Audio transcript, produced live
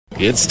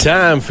It's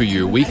time for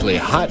your weekly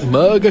Hot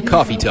Mug of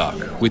Coffee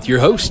Talk with your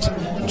host,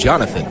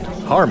 Jonathan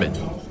Harmon.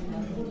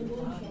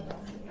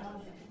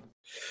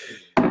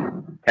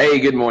 Hey,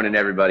 good morning,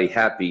 everybody.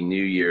 Happy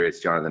New Year.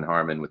 It's Jonathan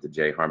Harmon with the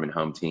J. Harmon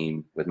Home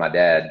Team with my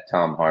dad,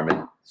 Tom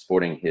Harmon,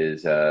 sporting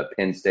his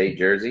Penn State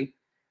jersey.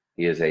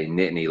 He is a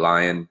Nittany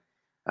Lion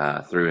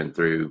through and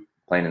through,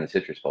 playing in the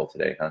Citrus Bowl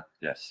today, huh?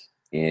 Yes.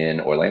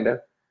 In Orlando?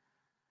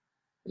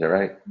 Is that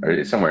right?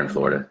 Or somewhere in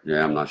Florida?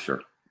 Yeah, I'm not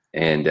sure.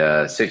 And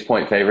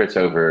 6-point favorites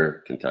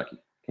over Kentucky.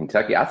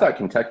 Kentucky. I thought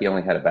Kentucky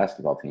only had a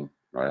basketball team.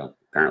 Well,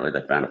 apparently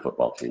they found a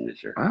football team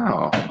this year.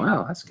 Oh,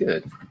 wow. That's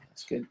good.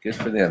 That's good. Good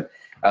for them.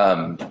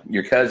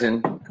 Your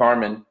cousin,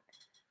 Carmen,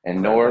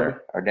 and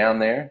Nor are down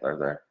there. They're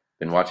there.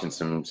 Been watching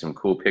some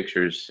cool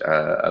pictures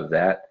of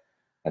that.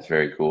 That's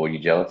very cool. Are you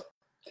jealous?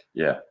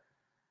 Yeah.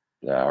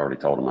 Yeah, I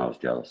already told them I was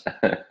jealous.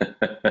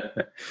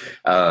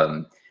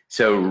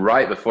 So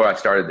right before I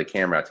started the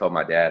camera, I told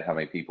my dad how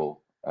many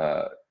people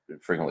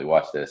frequently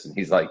watch this, and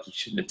he's like, "You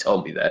shouldn't have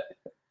told me that."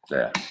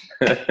 Yeah.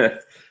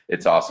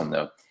 It's awesome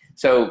though.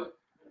 So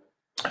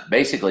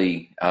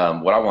basically,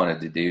 what I wanted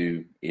to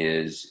do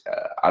is,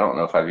 I don't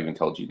know if I've even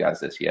told you guys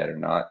this yet or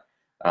not,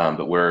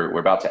 but we're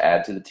about to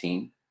add to the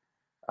team.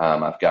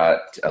 I've got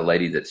a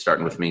lady that's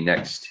starting with me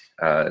next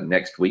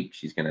week.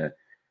 She's gonna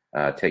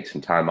take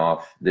some time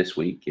off this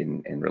week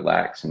and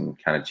relax and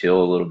kind of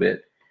chill a little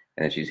bit,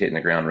 and then she's hitting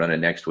the ground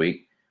running next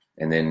week.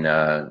 And then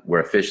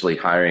we're officially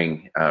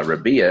hiring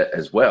Rabia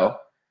as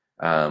well,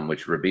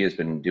 which Rabia's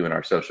been doing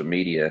our social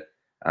media,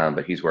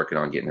 but he's working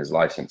on getting his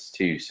license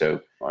too.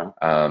 So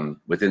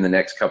within the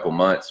next couple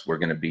months, we're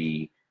going to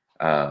be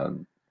a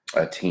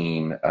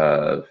team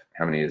of,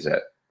 how many is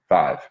that?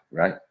 5,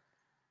 right? Is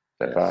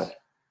that Yes. 5?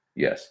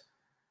 Yes.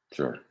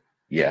 Sure.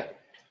 Yeah.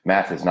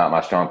 Math is not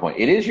my strong point.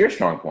 It is your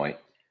strong point.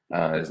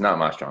 It's not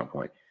my strong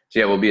point. So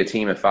yeah, we'll be a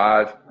team of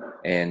 5.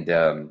 And,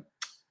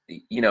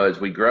 as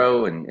we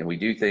grow and we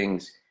do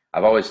things,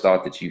 I've always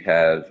thought that you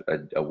have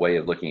a way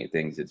of looking at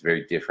things that's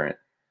very different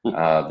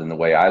than the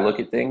way I look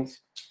at things.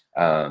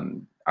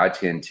 I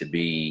tend to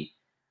be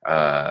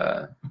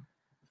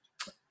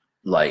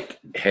like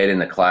head in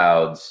the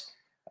clouds,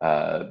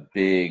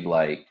 big,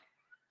 like,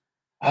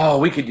 oh,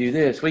 we could do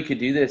this.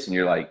 And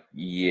you're like,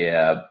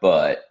 yeah,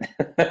 but,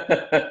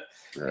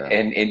 Yeah.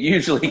 and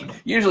usually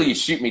you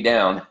shoot me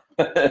down,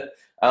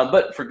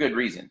 but for good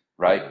reason.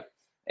 Right.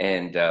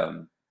 And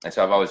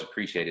so I've always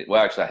appreciated,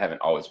 well, actually I haven't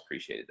always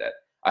appreciated that.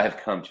 I have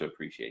come to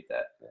appreciate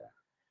that. Yeah.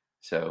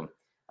 So,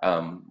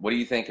 what do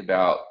you think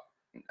about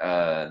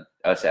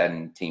us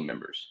adding team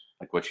members?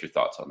 Like, what's your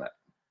thoughts on that?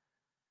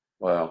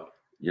 Well,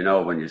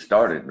 when you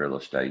started real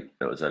estate,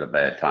 it was at a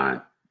bad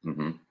time.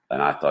 Mm-hmm.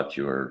 And I thought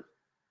you were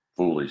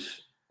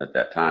foolish at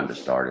that time to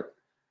start it.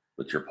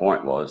 But your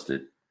point was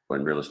that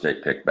when real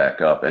estate picked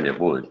back up, and it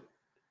would,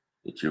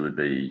 that you would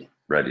be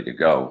ready to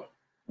go.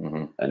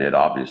 Mm-hmm. And it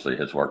obviously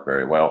has worked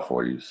very well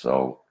for you.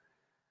 So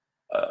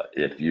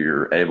if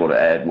you're able to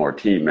add more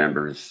team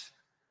members,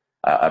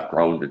 I've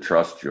grown to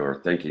trust your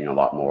thinking a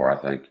lot more, I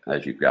think,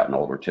 as you've gotten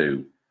older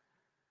too.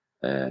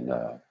 And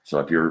so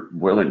if you're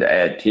willing to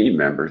add team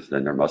members,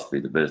 then there must be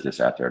the business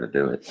out there to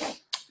do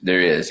it.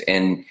 There is.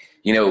 And,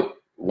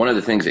 one of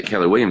the things that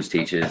Keller Williams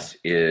teaches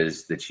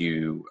is that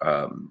you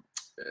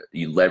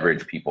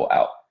leverage people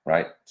out,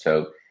 right?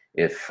 So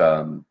if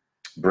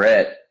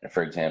Brett,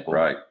 for example,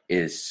 Right.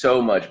 is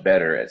so much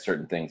better at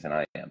certain things than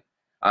I am.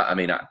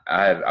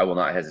 I will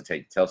not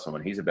hesitate to tell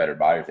someone he's a better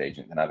buyer's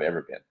agent than I've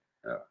ever been.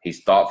 Yeah.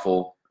 He's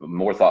thoughtful,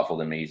 more thoughtful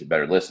than me. He's a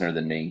better listener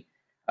than me.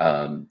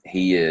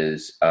 He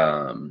is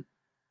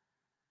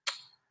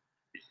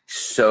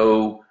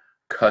so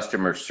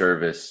customer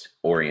service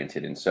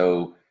oriented and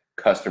so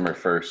customer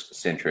first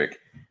centric.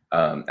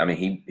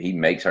 He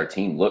makes our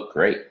team look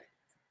great.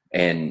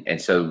 And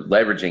so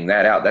leveraging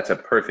that out, that's a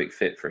perfect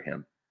fit for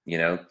him,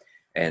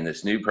 And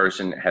this new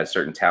person has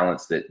certain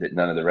talents that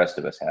none of the rest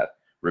of us have.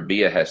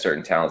 Rabia has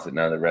certain talents that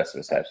none of the rest of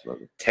us have.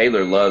 Absolutely.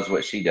 Taylor loves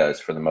what she does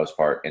for the most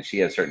part, and she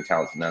has certain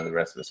talents that none of the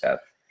rest of us have.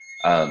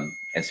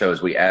 And so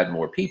as we add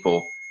more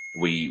people,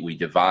 we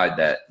divide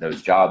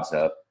those jobs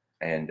up,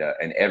 and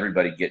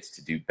everybody gets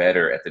to do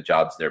better at the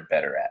jobs they're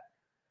better at.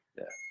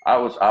 Yeah, I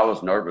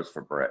was nervous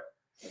for Brett.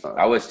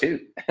 I was too,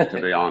 to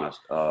be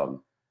honest,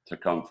 to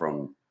come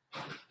from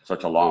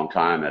such a long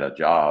time at a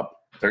job,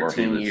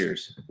 13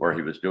 years, where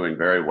he was doing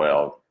very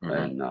well, mm-hmm.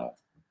 and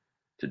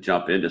to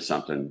jump into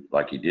something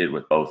like he did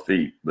with both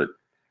feet. But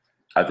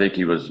I think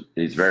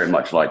he's very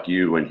much like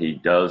you. When he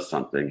does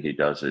something, he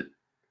does it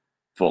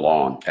full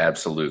on.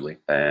 Absolutely.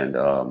 And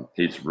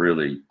he's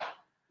really,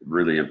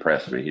 really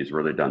impressed me. He's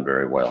really done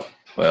very well.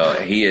 Well,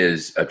 he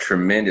is a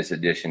tremendous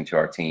addition to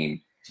our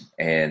team.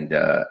 And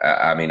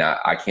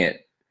I can't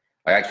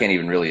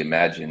even really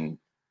imagine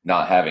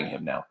not having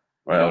him now.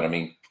 You know what I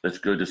mean? It's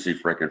good to see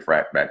Frick and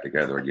Frack back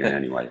together again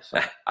anyway.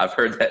 So. I've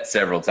heard that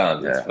several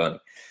times. Yeah. It's funny.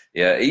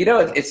 Yeah.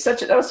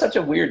 That was such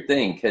a weird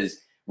thing because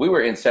we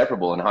were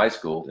inseparable in high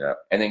school, yeah.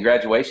 and then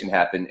graduation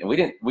happened, and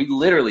we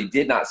literally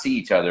did not see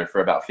each other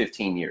for about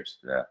 15 years.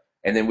 Yeah.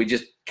 And then we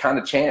just kind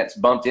of chance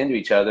bumped into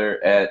each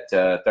other at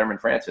Thurman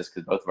Francis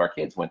because both of our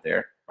kids went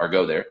there or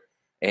go there.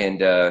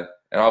 And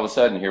all of a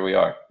sudden, here we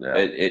are. Yeah.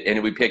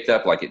 And we picked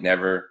up like it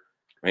never,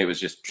 I mean, it was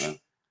just.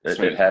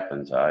 It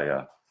happens.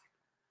 I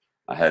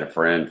had a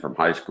friend from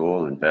high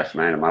school and best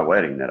man at my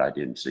wedding that I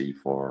didn't see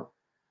for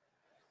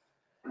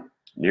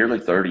nearly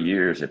 30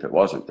 years, if it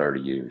wasn't 30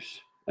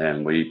 years.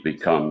 And we've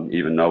become,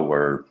 even though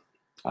we're,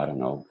 I don't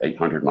know,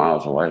 800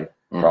 miles away,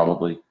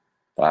 probably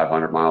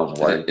 500 miles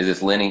away. Is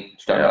this Lenny?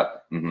 Yeah.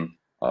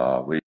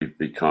 Mm-hmm. We've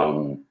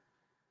become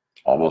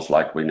almost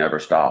like we never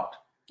stopped.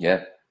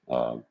 Yeah.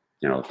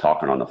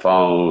 Talking on the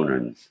phone,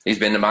 and he's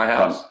been to my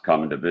house,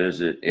 coming to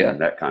visit, and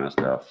that kind of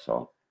stuff.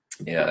 So,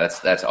 yeah,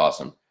 that's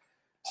awesome.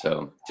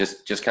 So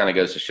just kind of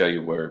goes to show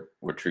you where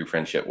true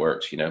friendship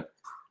works,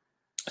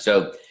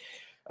 So,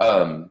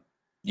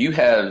 you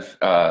have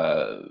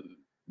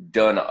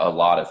done a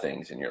lot of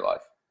things in your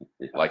life,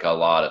 like a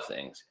lot of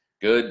things,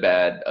 good,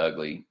 bad,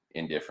 ugly,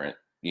 indifferent,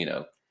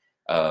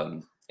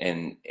 and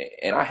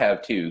I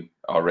have too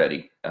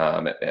already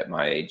at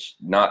my age,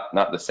 not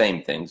the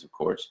same things, of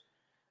course.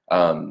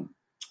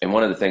 And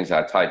one of the things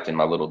I typed in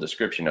my little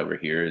description over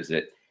here is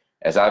that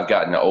as I've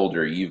gotten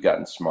older, you've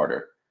gotten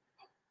smarter.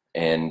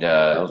 And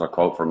that was a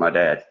quote from my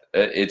dad.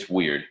 It's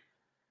weird,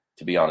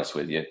 to be honest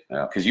with you,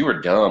 Yeah. because you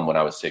were dumb when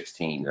I was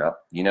 16. Yep.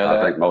 You know that?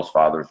 I think most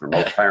fathers or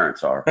most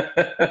parents are.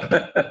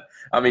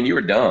 I mean, you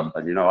were dumb.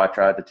 And, I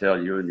tried to tell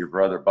you and your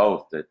brother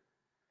both that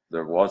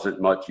there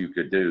wasn't much you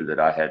could do that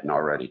I hadn't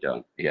already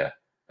done. Yeah,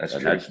 that's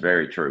true. That's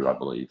very true, I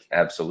believe.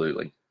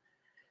 Absolutely.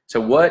 So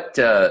what,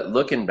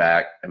 looking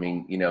back, I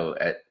mean,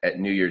 at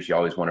New Year's, you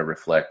always want to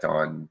reflect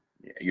on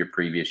your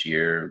previous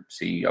year,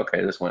 see,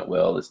 okay, this went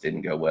well, this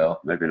didn't go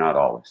well. Maybe not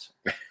always.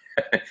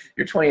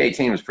 Your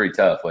 2018 was pretty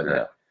tough,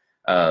 wasn't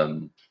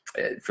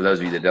it? For those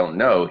of you that don't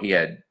know, he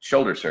had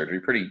shoulder surgery,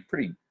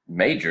 pretty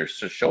major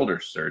shoulder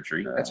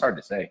surgery. Yeah. That's hard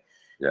to say.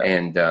 Yeah.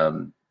 And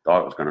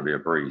thought it was going to be a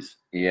breeze.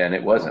 Yeah, and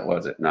it wasn't,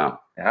 was it? No.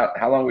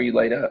 How long were you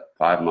laid up?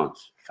 5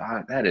 months.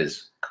 5. That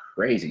is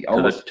crazy.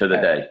 Almost to the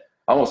day.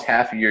 Almost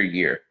half of your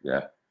year.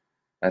 Yeah.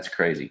 That's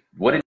crazy.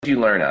 What did you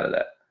learn out of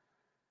that?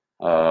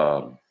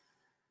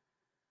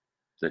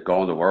 That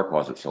going to work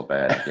wasn't so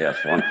bad. Yes,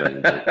 one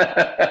thing.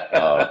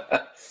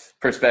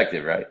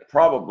 Perspective, right?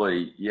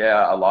 Probably,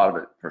 yeah, a lot of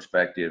it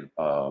perspective.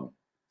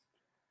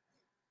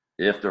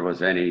 If there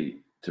was any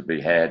to be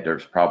had,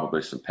 there's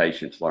probably some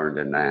patience learned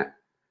in that.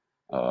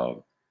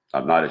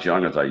 I'm not as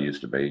young as I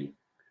used to be,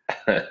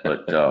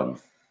 but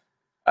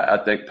I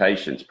think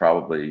patience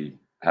probably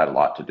had a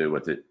lot to do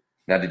with it.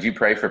 Now, did you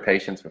pray for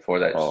patience before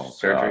that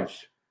surgery?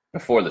 Gosh.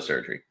 Before the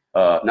surgery?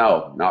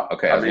 No, not.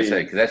 Okay, I was going to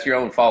say, because that's your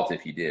own fault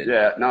if you did.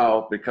 Yeah,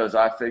 no, because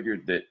I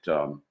figured that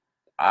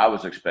I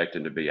was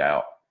expecting to be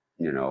out,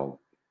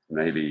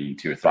 maybe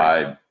 2 or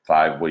 3.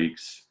 5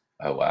 weeks.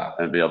 Oh, wow.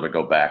 And be able to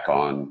go back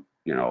on,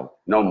 no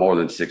more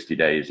than 60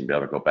 days and be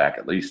able to go back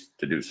at least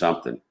to do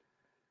something.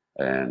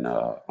 And,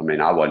 I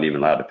wasn't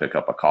even allowed to pick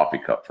up a coffee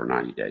cup for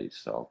 90 days.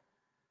 So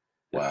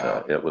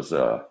wow. It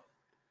wasn't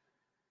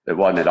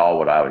at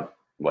all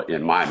what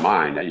in my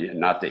mind,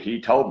 not that he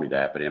told me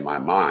that, but in my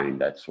mind,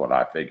 that's what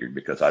I figured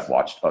because I'd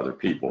watched other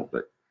people,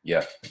 but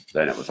yeah,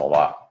 then it was a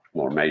lot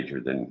more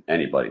major than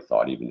anybody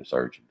thought, even the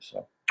surgeon.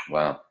 So,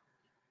 wow.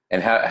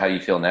 And how do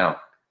you feel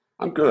now?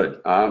 I'm good.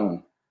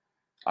 I'm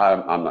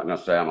not going to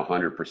say I'm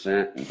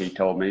 100%. And he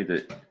told me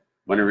that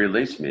when he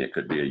released me, it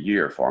could be a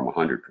year before I'm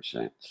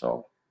 100%.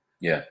 So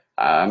yeah,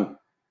 I'm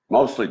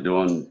mostly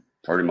doing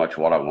pretty much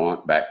what I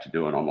want, back to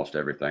doing almost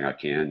everything I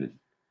can.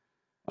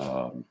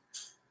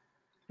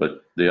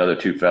 But the other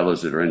 2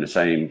 fellows that are in the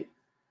same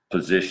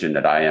position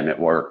that I am at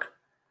work,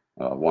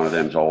 one of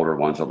them's older,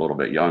 one's a little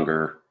bit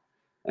younger.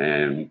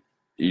 And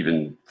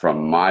even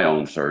from my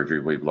own surgery,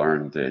 we've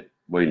learned that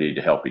we need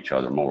to help each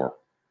other more.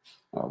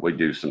 We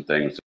do some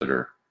things that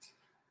are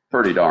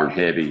pretty darn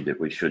heavy that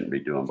we shouldn't be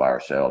doing by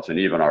ourselves. And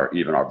even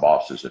our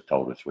bosses have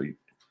told us we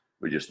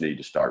just need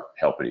to start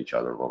helping each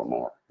other a little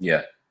more.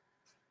 Yeah.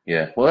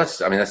 Yeah. Well,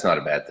 that's not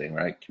a bad thing,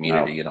 right?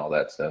 Community and all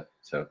that stuff.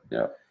 So,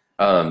 yeah.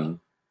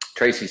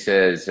 Tracy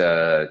says,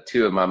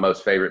 2 of my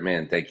most favorite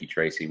men. Thank you,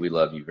 Tracy. We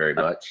love you very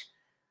much.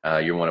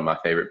 You're one of my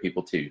favorite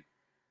people too.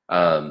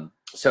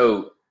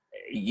 So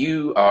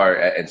you are,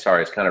 and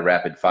sorry, it's kind of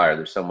rapid fire.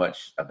 There's so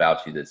much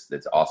about you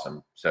that's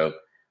awesome. So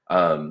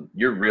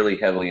you're really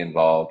heavily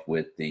involved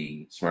with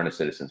the Smyrna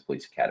Citizens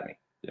Police Academy.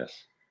 Yes.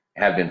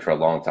 Have been for a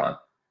long time.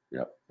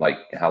 Yep. Like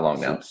how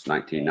long now? Since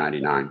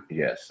 1999.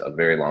 Yes, a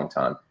very long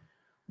time.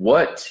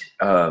 What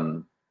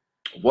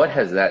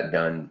has that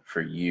done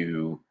for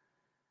you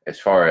as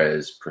far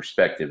as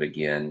perspective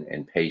again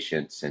and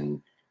patience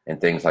and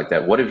things like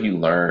that? What have you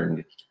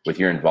learned with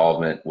your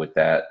involvement with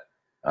that,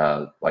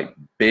 like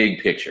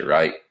big picture,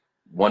 right?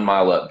 1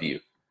 mile up view.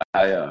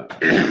 I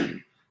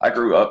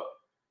grew up,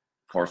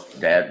 of course,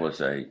 Dad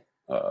was a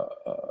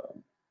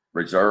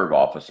reserve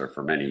officer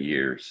for many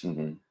years.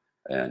 Mm-hmm.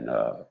 And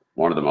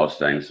one of the most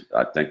things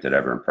I think that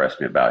ever impressed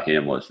me about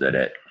him was that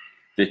at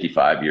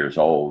 55 years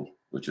old,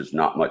 which is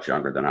not much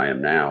younger than I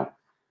am now,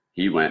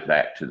 he went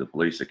back to the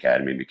police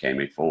academy and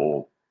became a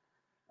full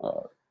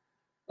uh,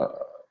 uh,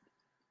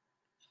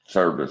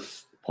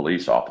 service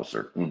police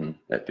officer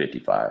at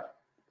 55.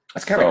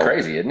 That's kind of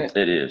crazy, isn't it?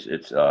 It is.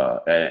 It's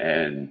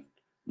and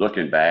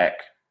looking back,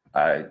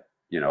 I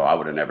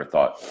would have never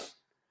thought.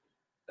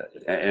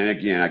 And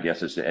again, I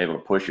guess it's able to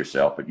push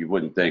yourself, but you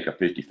wouldn't think a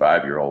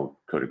 55-year-old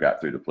could have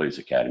got through the police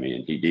academy,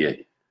 and he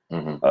did,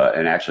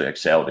 and actually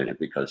excelled in it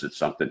because it's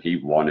something he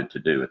wanted to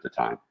do at the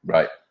time.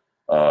 Right.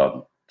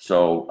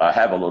 So I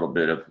have a little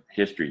bit of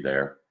history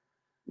there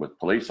with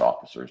police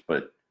officers,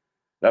 but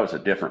that was a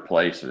different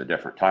place at a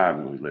different time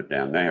when we lived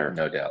down there.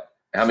 No doubt.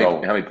 How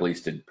many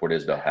police did Port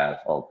Isabel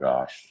have? Oh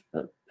gosh,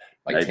 like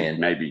maybe, 10?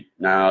 Maybe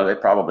no. They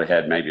probably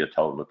had maybe a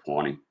total of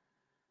 20.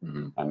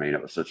 I mean,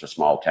 it was such a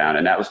small town,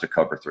 and that was to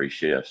cover 3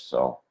 shifts.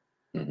 So,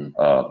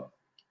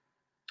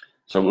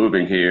 so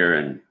moving here,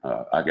 and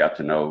I got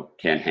to know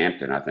Ken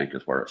Hampton. I think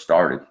is where it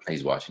started.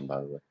 He's watching,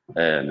 by the way.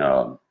 And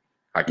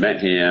I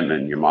met him,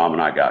 and your mom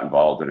and I got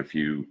involved in a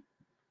few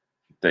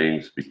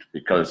things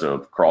because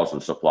of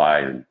Crosland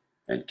Supply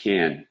and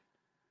Ken.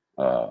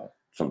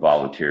 Some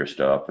volunteer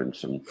stuff and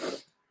some.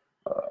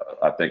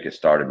 I think it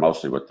started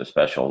mostly with the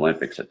Special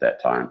Olympics at that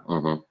time.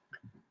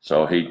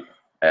 So he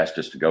asked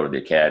us to go to the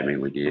academy.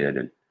 We did,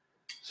 and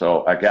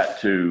so I got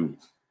to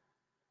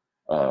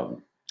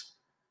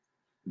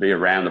be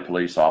around the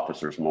police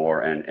officers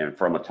more. And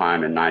from a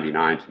time in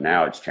 '99 to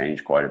now, it's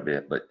changed quite a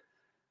bit. But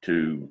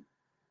to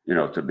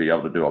be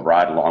able to do a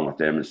ride along with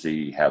them and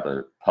see how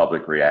the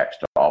public reacts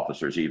to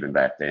officers, even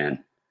back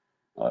then,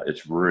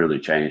 it's really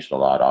changed a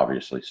lot,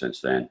 obviously, since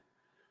then.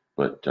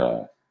 But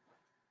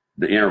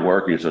the inner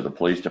workings of the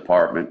police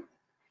department,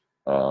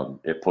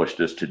 it pushed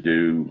us to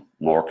do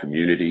more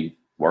community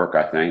work,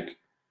 I think,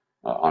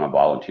 on a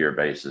volunteer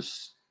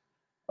basis.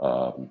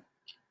 I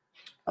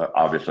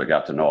obviously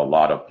got to know a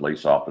lot of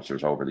police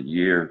officers over the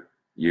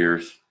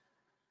years.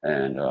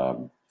 And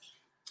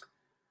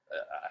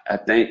I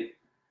think,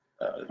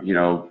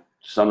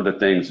 some of the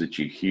things that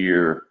you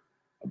hear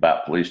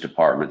about police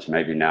departments,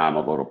 maybe now I'm a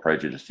little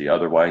prejudiced the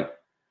other way,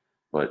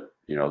 but,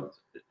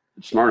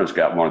 Smyrna's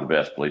got one of the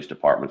best police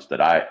departments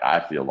that I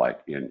feel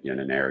like in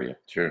an area.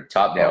 Sure.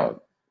 Top down.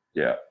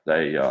 Yeah.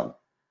 They,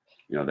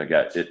 they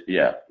got it.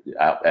 Yeah,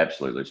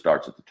 absolutely. It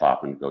starts at the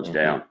top and goes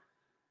down.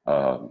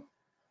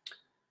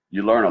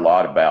 You learn a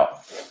lot about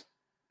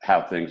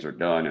how things are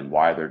done and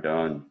why they're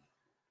done.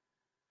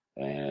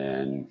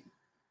 And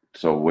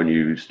so when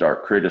you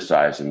start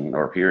criticizing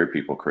or hear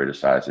people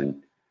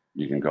criticizing,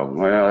 you can go,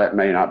 well, that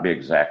may not be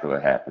exactly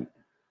what happened.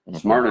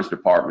 Smyrna's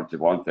department, the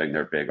one thing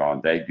they're big on,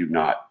 they do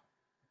not,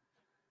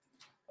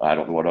 I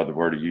don't know what other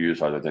word to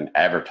use other than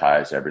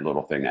advertise every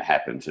little thing that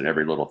happens and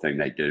every little thing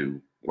they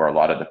do, where a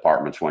lot of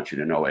departments want you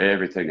to know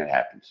everything that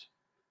happens.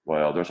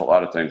 Well, there's a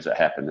lot of things that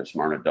happen that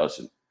Smyrna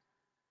doesn't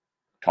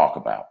talk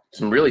about.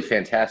 Some really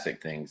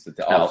fantastic things that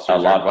the officers a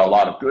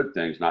lot of good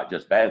things, not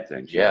just bad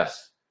things.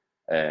 Yes.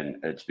 And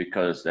it's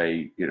because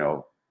they,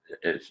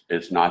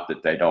 it's not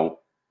that they don't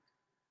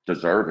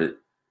deserve it.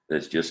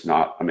 It's just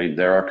not,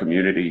 they're a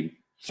community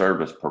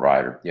service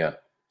provider. Yeah.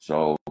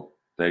 So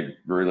they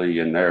really,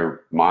 in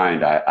their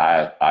mind,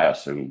 I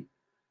assume,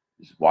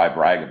 why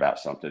brag about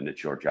something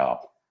that's your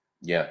job?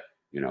 Yeah.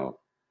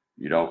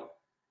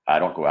 I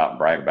don't go out and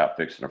brag about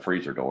fixing a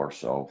freezer door.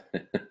 So,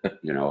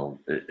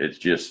 it's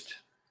just,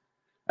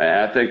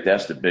 and I think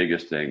that's the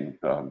biggest thing.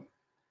 And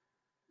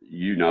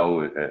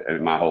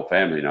my whole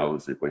family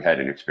knows that we had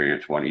an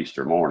experience one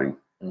Easter morning,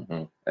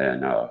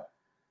 and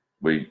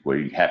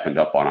we happened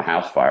up on a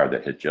house fire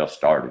that had just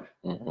started,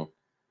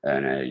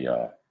 and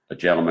a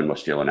gentleman was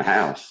still in the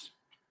house.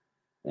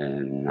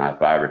 And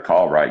if I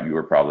recall right, you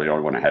were probably the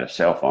only one that had a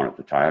cell phone at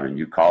the time, and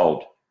you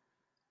called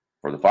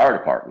for the fire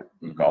department.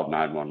 You called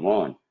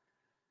 911.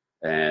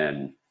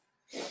 And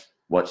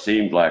what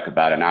seemed like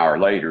about an hour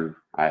later,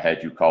 I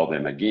had you call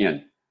them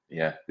again.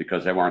 Yeah.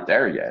 Because they weren't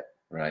there yet.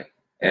 Right.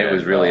 And it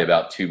was really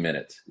about 2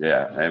 minutes.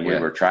 Yeah. And we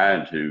were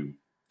trying to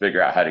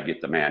figure out how to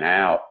get the man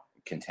out.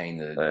 Contain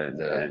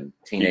the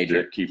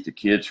teenager. Keep the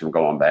kids from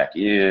going back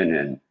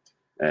in.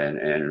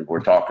 And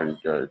we're talking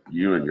to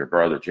you and your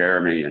brother,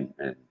 Jeremy,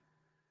 and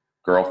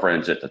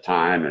girlfriends at the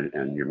time,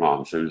 and your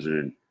mom, Susan.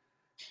 And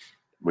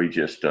we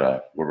just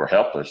we were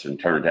helpless, and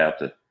turned out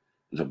that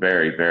he was a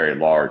very, very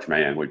large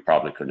man. We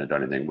probably couldn't have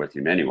done anything with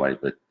him anyway.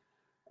 But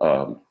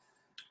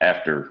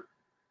after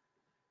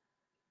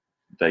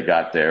they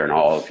got there and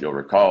all, if you'll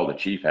recall, the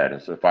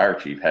fire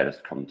chief had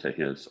us come to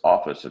his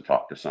office and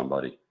talk to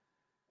somebody.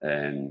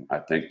 And I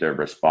think their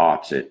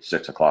response at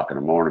 6 o'clock in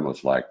the morning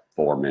was like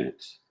 4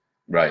 minutes.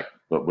 Right.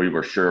 But we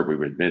were sure we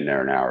would have been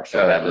there an hour.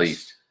 So at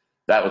least.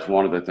 That was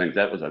one of the things.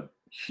 That was a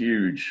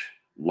huge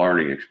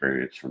learning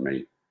experience for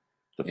me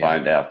to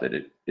find out that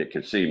it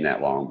can seem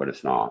that long, but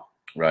it's not.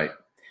 Right.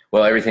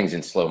 Well, everything's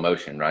in slow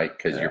motion, right?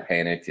 Because you're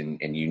panicked and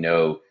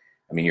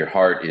your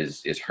heart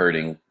is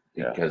hurting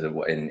because of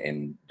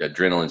and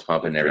adrenaline's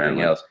pumping and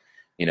everything else,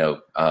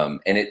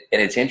 and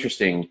it's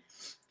interesting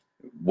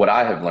what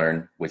I have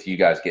learned with you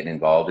guys getting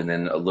involved, and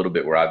then a little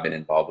bit where I've been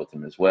involved with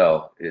them as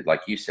well.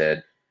 Like you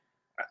said,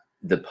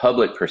 the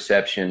public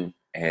perception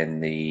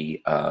and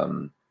the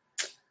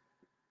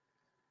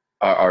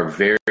our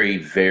very,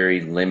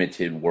 very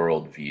limited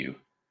worldview,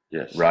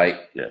 Yes.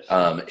 right? Yes.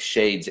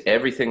 Shades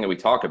everything that we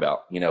talk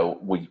about. You know,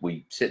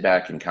 we sit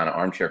back and kind of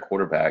armchair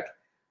quarterback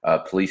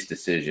police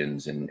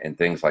decisions and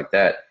things like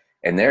that.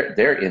 And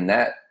they're in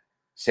that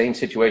same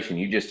situation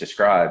you just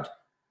described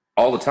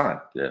all the time.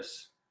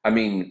 Yes. I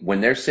mean,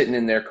 when they're sitting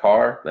in their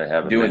car They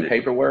have doing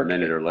paperwork, a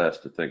minute or less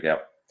to think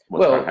out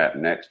what's going to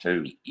happen next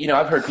too. You know,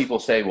 I've heard people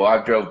say, well,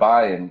 I drove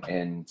by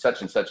and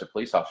such a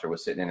police officer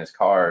was sitting in his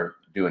car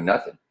doing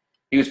nothing.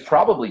 He was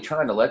probably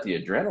trying to let the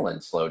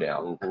adrenaline slow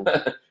down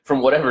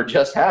from whatever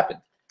just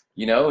happened.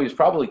 You know, he was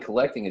probably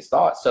collecting his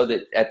thoughts so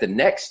that at the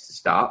next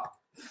stop,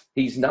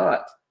 he's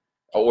not,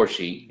 or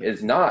she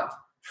is not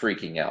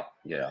freaking out.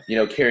 Yeah. You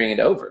know, carrying it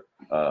over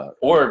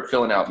or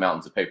filling out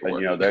mountains of paperwork.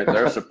 And, you know,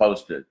 they're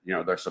supposed to,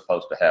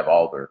 have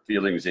all their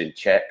feelings in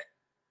check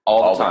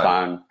all the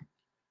time.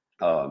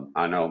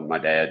 I know my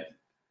dad,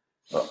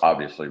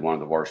 obviously one of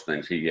the worst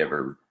things he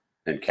ever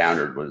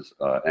encountered was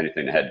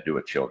anything that had to do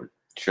with children.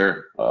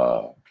 Sure.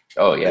 Oh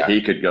yeah.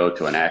 He could go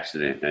to an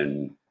accident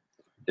and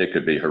it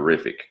could be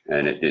horrific,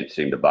 and it didn't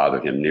seem to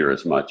bother him near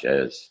as much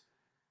as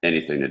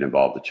anything that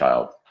involved the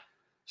child.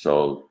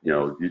 So, you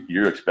know,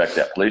 you expect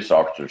that police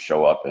officer to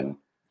show up and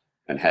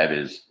have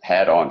his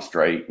hat on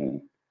straight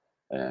and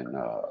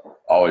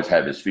always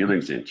have his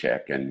feelings in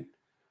check, and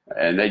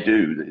they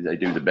do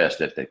the best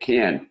that they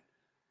can.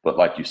 But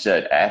like you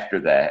said, after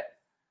that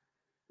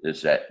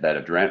is that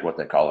what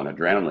they call an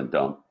adrenaline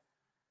dump.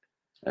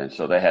 And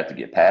so they have to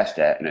get past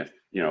that. And if,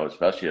 you know,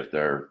 especially if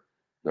they're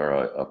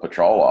a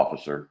patrol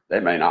officer, they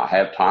may not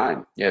have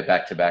time. Yeah,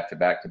 back to back for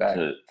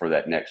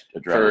that next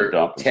adrenaline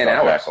dump. 10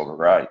 hours. Back over,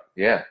 right.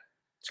 Yeah,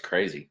 it's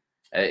crazy.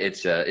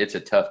 It's a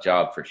tough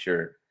job for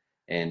sure.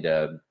 And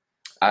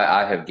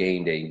I have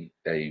gained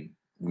a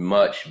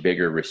much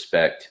bigger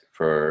respect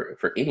for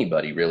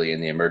anybody really in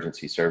the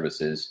emergency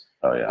services.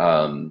 Oh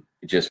yeah.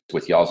 Just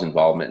with y'all's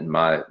involvement and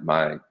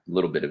my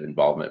little bit of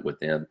involvement with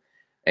them.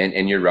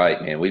 And you're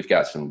right, man. We've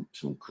got some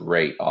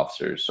great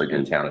officers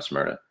in town of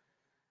Smyrna.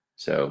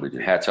 So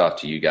hats off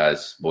to you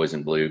guys, boys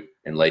in blue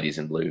and ladies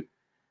in blue.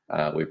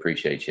 We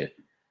appreciate you.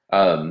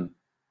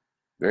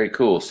 Very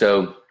cool.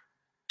 So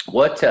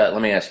what,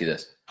 let me ask you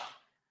this. I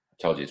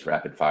told you it's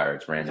rapid fire.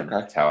 It's random. Okay.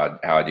 That's how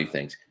I do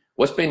things.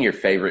 What's been your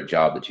favorite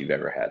job that you've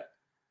ever had?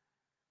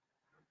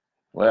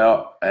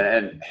 Well,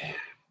 and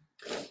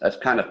that's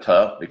kind of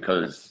tough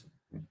because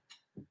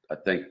I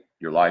think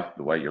the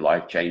way your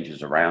life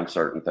changes around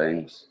certain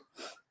things.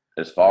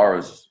 As far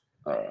as,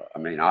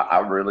 I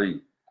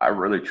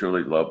really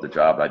truly love the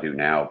job I do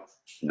now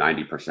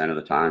 90% of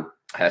the time.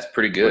 That's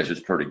pretty good. Which is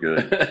pretty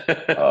good.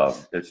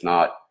 It's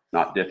not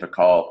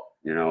difficult,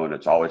 you know, and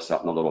it's always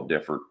something a little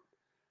different.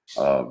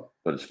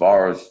 But as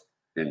far as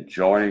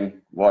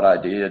enjoying what I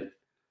did,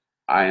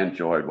 I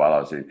enjoyed while I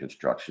was in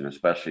construction,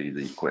 especially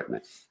the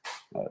equipment,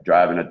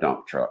 driving a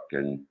dump truck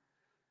and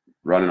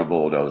running a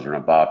bulldozer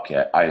and a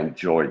bobcat. I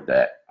enjoyed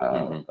that.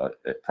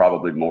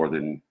 Probably more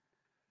than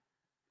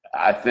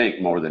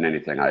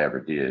anything I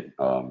ever did.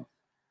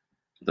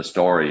 The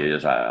story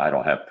is, I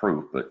don't have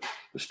proof, but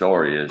the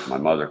story is my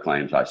mother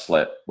claims I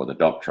slept with a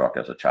dump truck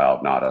as a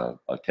child, not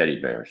a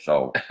teddy bear.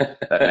 So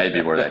that may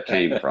be where that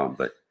came from.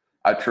 But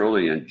I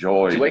truly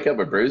enjoyed. Did you wake up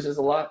with bruises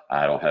a lot?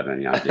 I don't have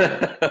any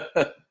idea.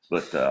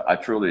 But I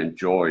truly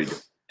enjoyed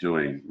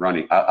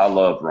running. I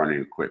love running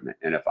equipment.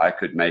 And if I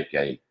could make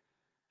a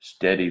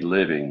steady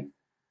living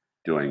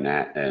doing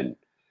that, and,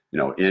 you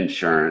know,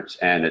 insurance,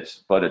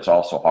 but it's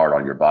also hard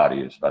on your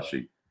body,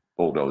 especially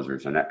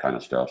bulldozers and that kind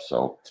of stuff.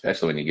 So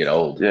especially when you get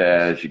old.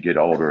 Yeah, as you get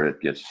older,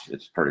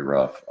 it's pretty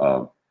rough.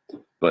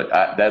 But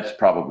that's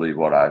probably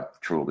what I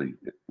truly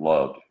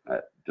loved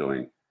at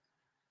doing.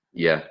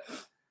 Yeah.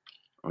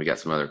 We got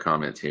some other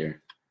comments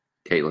here.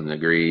 Caitlin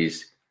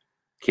agrees.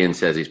 Ken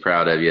says he's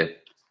proud of you.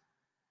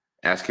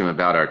 Ask him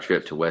about our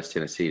trip to West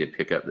Tennessee to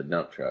pick up the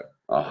dump truck.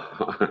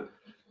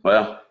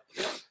 Well,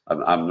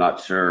 I'm not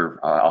sure.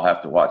 I'll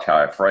have to watch how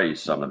I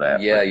phrase some of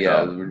that. Yeah,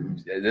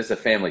 this is a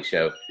family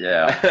show.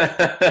 Yeah,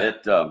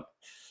 it's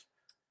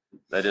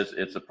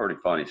a pretty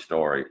funny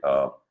story.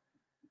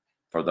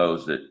 For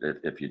those that,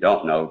 if you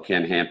don't know,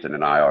 Ken Hampton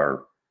and I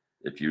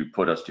if you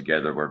put us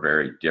together, we're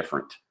very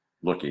different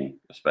looking,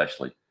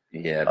 especially.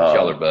 Yeah, but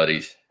y'all are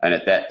buddies. And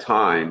at that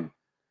time,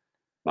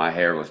 my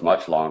hair was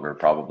much longer,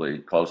 probably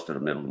close to the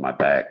middle of my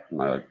back.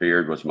 My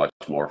beard was much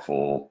more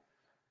full.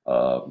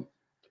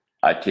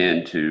 I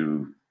tend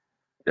to,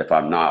 if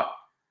I'm not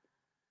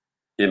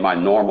in my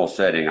normal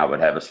setting, I would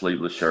have a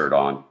sleeveless shirt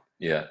on.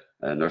 Yeah.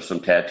 And there's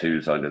some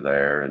tattoos under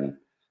there, and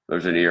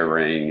there's an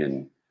earring,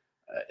 and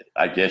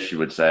I guess you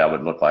would say I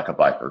would look like a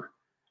biker.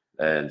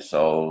 And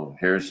so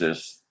here's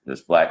this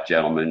black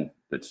gentleman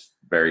that's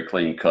very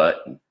clean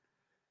cut,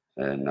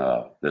 and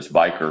this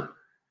biker.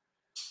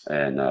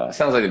 And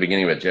sounds like the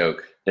beginning of a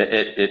joke.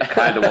 It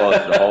kind of was.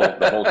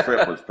 The whole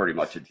trip was pretty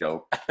much a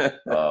joke.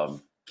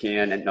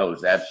 Ken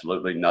knows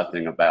absolutely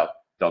nothing about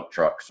dump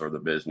trucks or the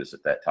business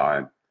at that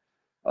time.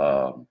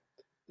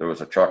 There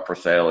was a truck for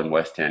sale in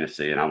West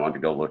Tennessee, and I wanted to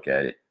go look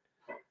at it.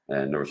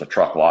 And there was a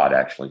truck lot,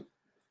 actually.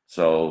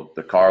 So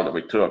the car that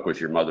we took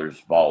was your mother's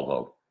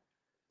Volvo.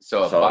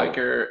 So a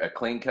biker, a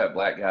clean-cut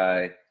black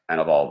guy, and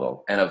a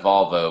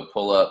Volvo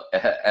pull up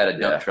at a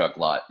dump truck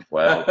lot.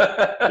 Well,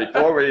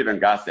 before we even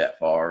got that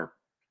far,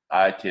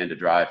 I tend to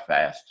drive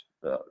fast.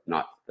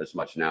 Not as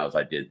much now as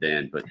I did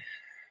then, but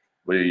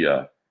we'd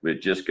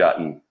just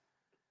gotten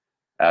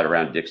out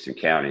around Dixon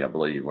County, I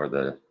believe, where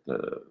the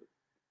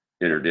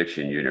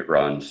interdiction unit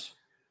runs,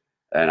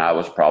 and I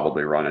was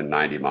probably running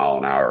 90 mile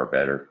an hour or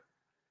better.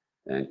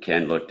 And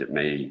Ken looked at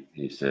me.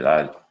 He said,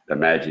 "I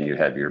imagine you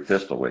have your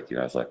pistol with you."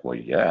 I was like, "Well,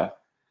 yeah."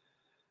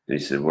 And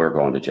he said, "We're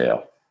going to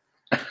jail."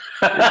 He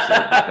said,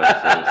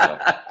 because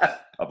there's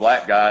a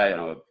black guy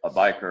and a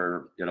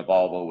biker in a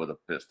Volvo with a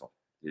pistol.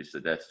 He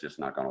said, "That's just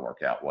not going to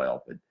work out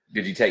well." But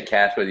did you take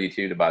cash with you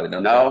too to buy the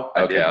number? No.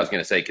 Okay, I was going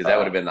to say, because that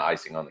would have been the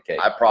icing on the cake.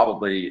 I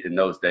probably, in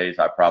those days,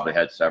 I probably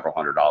had several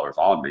 $100s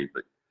on me,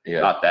 but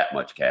not that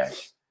much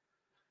cash.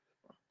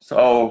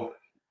 So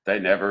they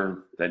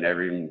never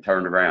even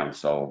turned around.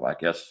 So I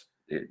guess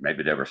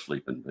maybe they were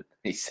sleeping. But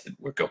he said,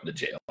 "We're going to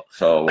jail."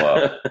 So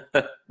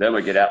then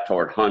we get out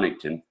toward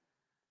Huntington,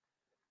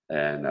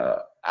 and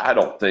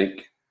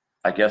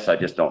I guess I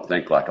just don't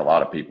think like a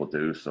lot of people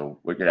do. So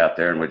we get out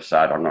there and we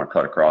decide I'm going to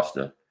cut across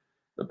the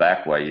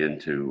back way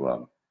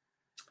into,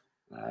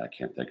 I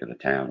can't think of the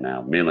town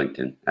now,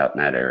 Millington, out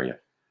in that area.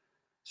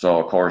 So,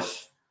 of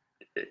course,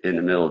 in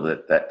the middle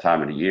of that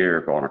time of the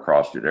year, going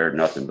across through there,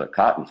 nothing but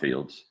cotton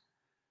fields.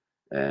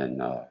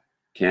 And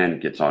Ken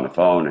gets on the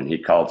phone and he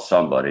called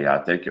somebody. I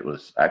think it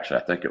was,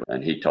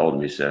 and he told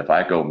me, he said, "If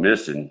I go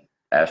missing,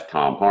 ask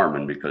Tom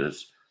Harmon,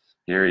 because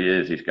here he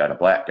is. He's got a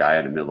black guy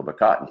in the middle of a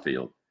cotton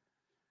field."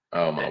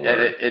 Oh my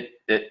word!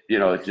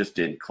 It just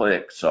didn't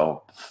click.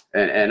 So,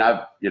 and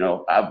I've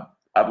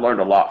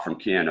learned a lot from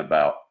Ken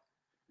about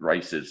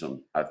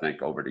racism, I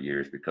think, over the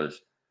years,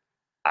 because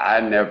I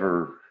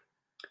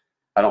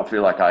don't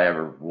feel like I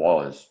ever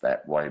was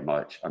that way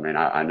much. I mean,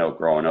 I know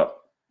growing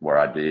up where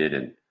I did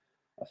and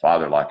a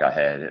father like I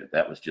had,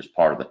 that was just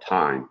part of the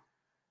time.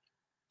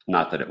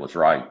 Not that it was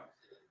right,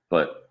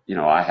 but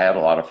I had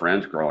a lot of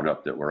friends growing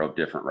up that were of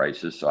different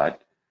races, so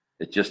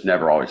it just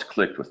never always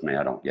clicked with me,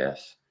 I don't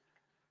guess.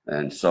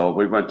 And so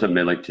we went to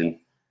Millington,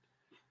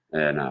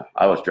 and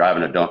I was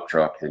driving a dump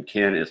truck, and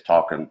Ken is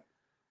talking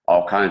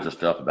all kinds of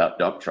stuff about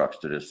dump trucks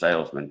to this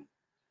salesman.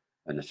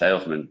 And the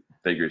salesman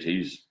figures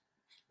he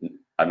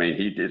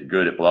did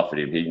good at bluffing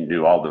him. He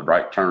knew all the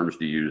right terms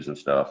to use and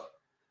stuff.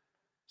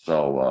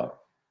 So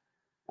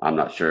I'm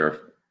not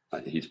sure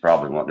if he's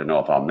probably wanting to know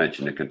if I'll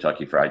mention the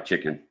Kentucky Fried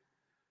Chicken.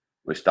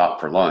 We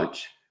stopped for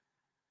lunch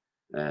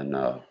and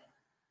at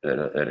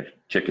a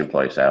chicken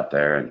place out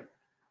there, and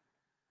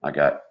I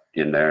got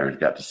in there and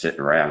got to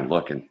sitting around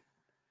looking,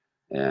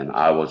 and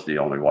I was the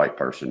only white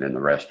person in the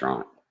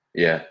restaurant.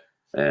 Yeah.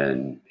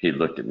 And he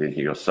looked at me and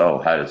he goes, "So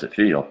how does it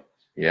feel?"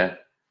 Yeah.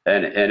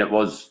 And it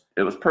was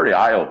pretty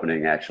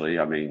eye-opening, actually.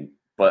 I mean,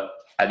 but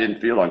I didn't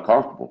feel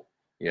uncomfortable.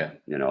 Yeah.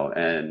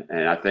 And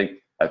I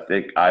think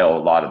I owe a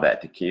lot of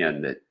that to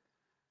Ken,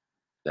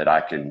 that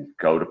I can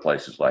go to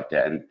places like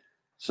that. And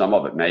some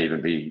of it may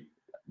even be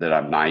that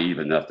I'm naive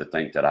enough to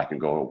think that I can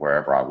go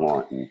wherever I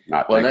want and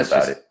not think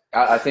about it.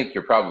 I think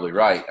you're probably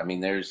right. I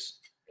mean,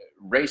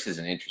 race is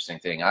an interesting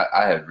thing.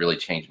 I have really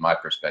changed my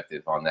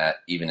perspective on that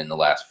even in the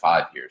last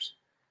 5 years,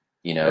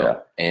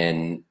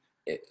 and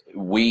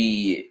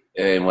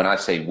and when I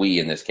say we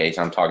in this case,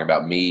 I'm talking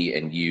about me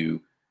and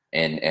you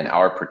and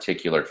our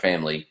particular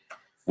family.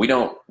 We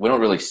don't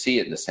really see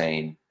it the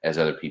same as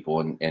other people.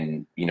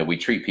 And we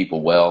treat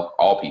people well,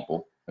 all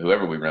people,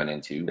 whoever we run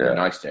into. We're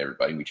nice to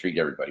everybody. We treat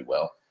everybody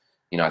well.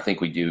 I think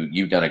we do.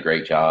 You've done a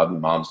great job.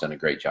 Mom's done a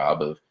great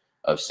job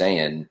of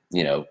saying,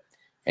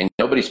 and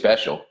nobody's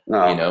special.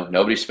 No.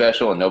 Nobody's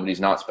special and nobody's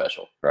not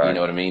special. Right. You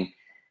know what I mean?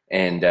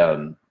 And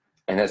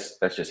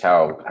that's just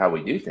how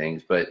we do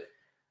things. But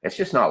it's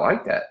just not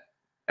like that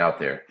out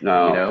there.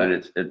 No, and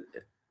it's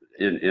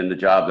in the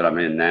job that I'm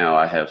in now,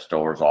 I have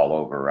stores all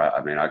over.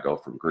 I mean, I go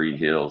from Green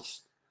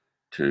Hills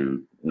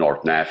to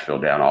North Nashville,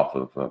 down off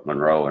of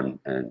Monroe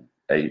and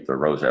 8th or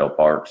Roselle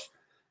Parks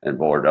and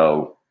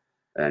Bordeaux.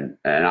 And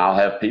I'll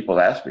have people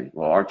ask me,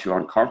 "Well, aren't you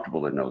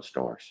uncomfortable in those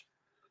stores?"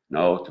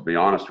 No, to be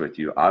honest with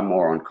you, I'm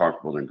more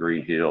uncomfortable in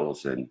Green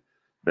Hills and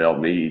Belle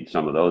Meade,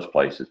 some of those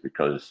places,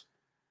 because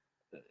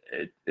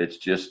it's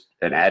just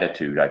an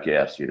attitude, I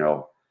guess.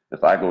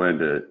 If I go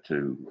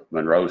into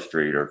Monroe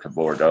Street or to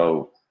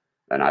Bordeaux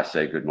and I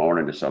say good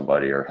morning to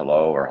somebody or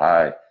hello or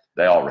hi,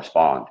 they all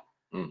respond.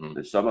 Mm-hmm.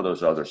 And some of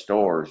those other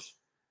stores,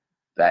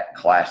 that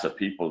class of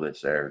people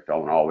that's there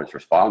don't always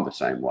respond the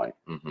same way.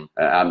 Mm-hmm.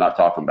 And I'm not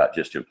talking about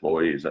just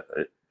employees.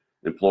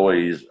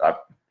 Employees,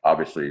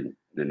 obviously,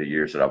 in the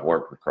years that I've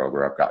worked with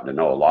Kroger, I've gotten to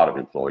know a lot of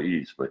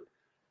employees, but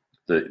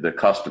the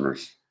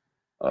customers,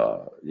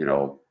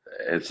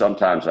 and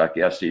sometimes I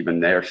guess even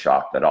they're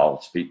shocked that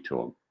I'll speak to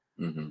them.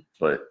 Mm-hmm.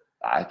 But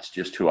it's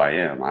just who I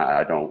am.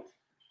 I don't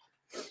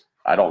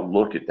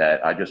look at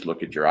that. I just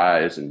look at your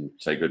eyes and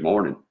say good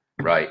morning.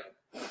 Right.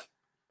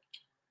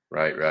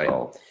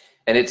 So,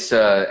 And it's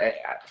I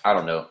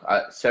don't know,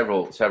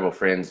 several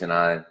friends and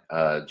I,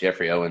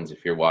 Jeffrey Owens,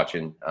 if you're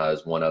watching,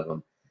 is one of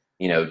them.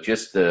 You know,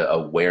 just the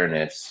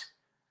awareness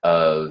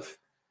of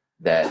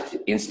that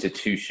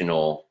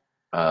institutional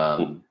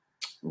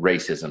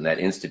racism, that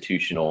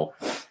institutional,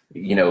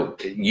 you know,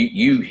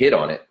 you hit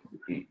on it.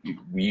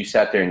 You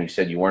sat there and you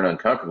said you weren't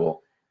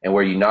uncomfortable. And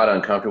were you not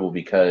uncomfortable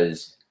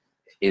because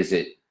is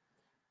it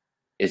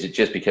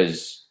just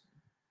because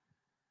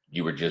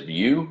you were just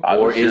you,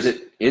 or is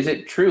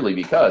it truly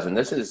because, and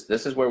this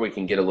is where we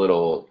can get a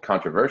little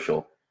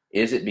controversial,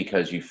 is it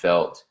because you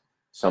felt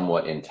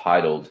somewhat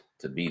entitled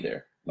to be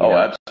there? Oh,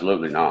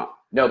 absolutely not.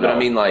 No, but I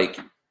mean, like,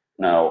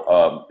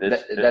 no,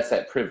 that's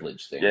that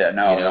privilege thing. Yeah,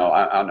 no, you know? No,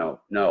 I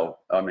know. No,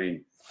 I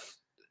mean,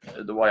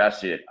 the way I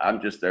see it,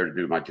 I'm just there to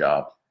do my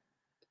job.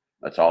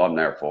 That's all I'm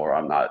there for.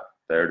 I'm not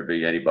there to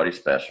be anybody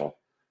special.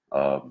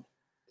 You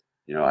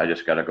know, I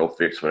just got to go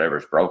fix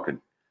whatever's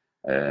broken.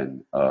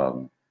 And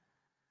well,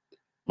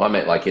 I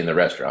meant like in the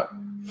restaurant.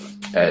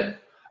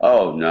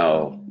 Oh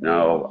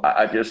no,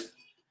 I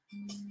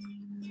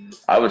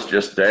was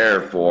just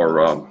there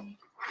for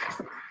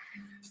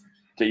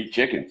to eat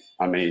chicken.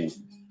 I mean,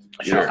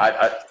 you know,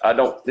 I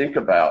don't think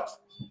about,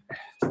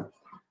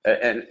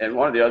 and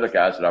one of the other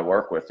guys that I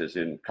work with is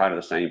in kind of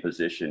the same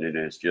position and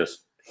has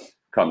just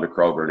come to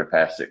Kroger in the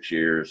past 6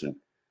 years, and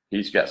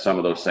he's got some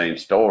of those same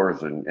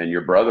stores, and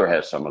your brother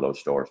has some of those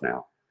stores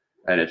now,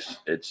 and it's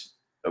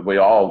we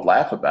all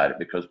laugh about it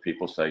because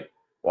people say,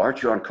 "Why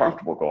aren't you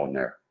uncomfortable going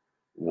there?"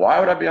 Why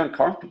would I be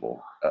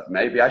uncomfortable?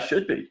 Maybe I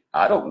should be.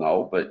 I don't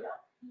know, but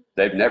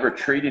they've never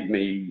treated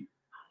me.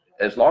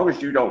 As long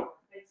as you don't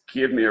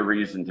give me a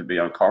reason to be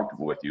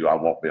uncomfortable with you, I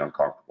won't be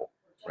uncomfortable.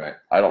 Right.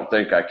 I don't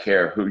think I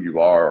care who you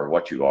are or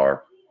what you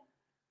are.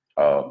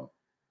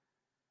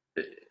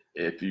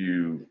 If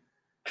you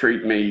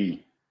treat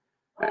me,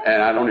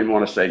 and I don't even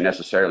want to say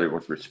necessarily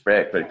with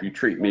respect, but if you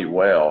treat me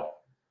well,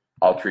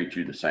 I'll treat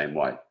you the same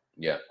way.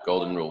 Yeah,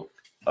 golden rule.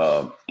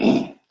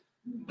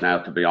 Now,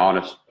 to be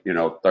honest, you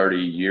know, 30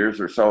 years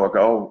or so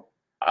ago,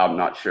 I'm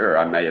not sure.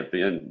 I may have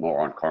been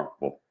more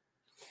uncomfortable.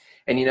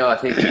 And, you know, I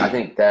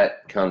think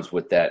that comes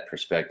with that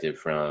perspective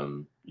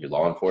from your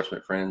law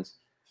enforcement friends.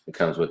 It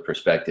comes with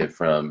perspective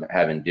from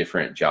having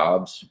different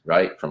jobs,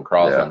 right? From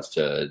Croslands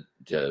to,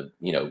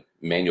 you know,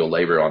 manual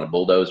labor on a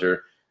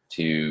bulldozer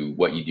to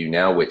what you do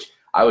now, which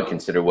I would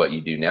consider what you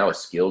do now a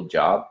skilled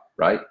job,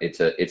 right? They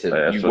say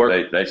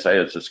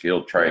it's a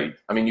skilled trade.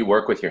 I mean, you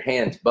work with your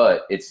hands,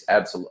 but it's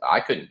absolute. I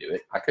couldn't do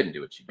it. I couldn't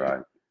do what you do.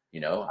 Right. You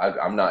know,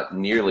 I'm not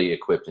nearly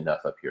equipped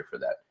enough up here for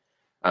that.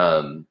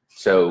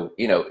 So,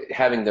 you know,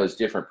 having those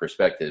different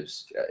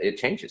perspectives, it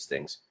changes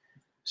things.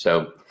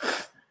 So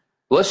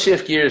let's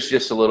shift gears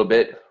just a little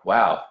bit.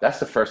 Wow. That's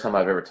the first time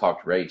I've ever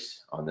talked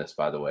race on this,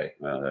 by the way.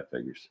 Well, that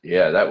figures.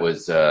 Yeah, that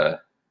was, well,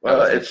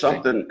 it's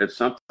something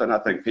I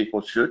think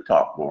people should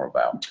talk more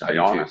about, to be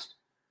honest,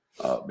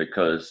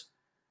 because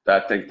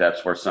I think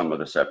that's where some of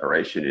the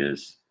separation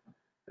is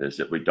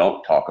that we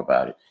don't talk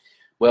about it.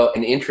 Well,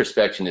 and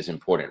introspection is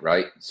important,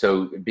 right?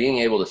 So being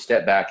able to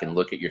step back and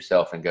look at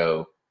yourself and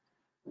go,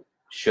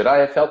 should I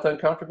have felt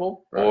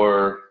uncomfortable? Right.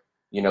 Or,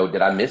 you know,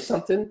 did I miss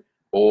something?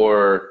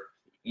 Or,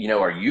 you know,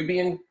 are you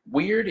being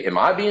weird? Am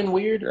I being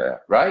weird? Yeah.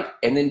 Right?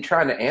 And then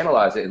trying to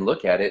analyze it and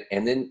look at it,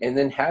 and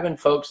then having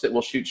folks that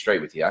will shoot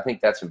straight with you. I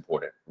think that's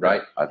important,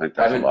 right? I think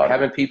that's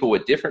having people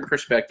with different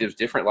perspectives,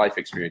 different life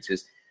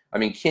experiences. I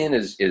mean, Ken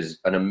is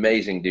an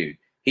amazing dude.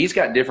 He's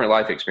got different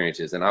life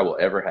experiences than I will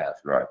ever have.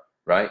 Right.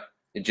 Right?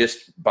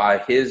 Just by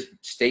his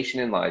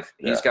station in life,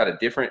 he's got a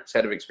different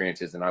set of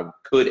experiences than I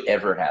could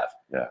ever have.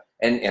 Yeah.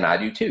 And I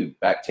do too,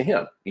 back to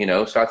him, you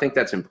know? So I think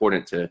that's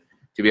important to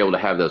be able to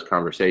have those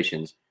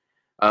conversations.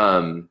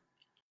 There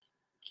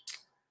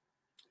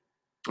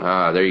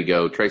you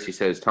go. Tracy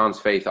says Tom's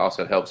faith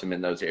also helps him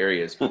in those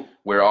areas.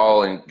 We're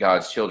all in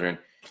God's children.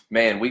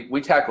 Man,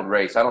 we tackled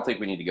race. I don't think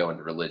we need to go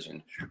into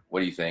religion. What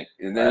do you think?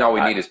 And then all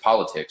we need is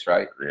politics,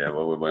 right? Yeah,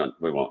 well,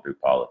 we won't do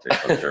politics,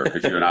 I'm sure,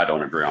 because you and I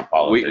don't agree on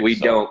politics. We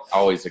don't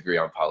always agree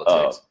on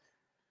politics.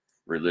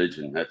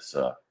 Religion, that's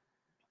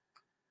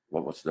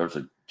there's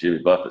a Jimmy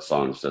Buffett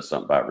song that says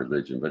something about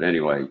religion. But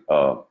anyway,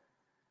 I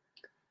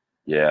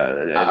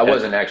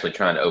wasn't actually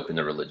trying to open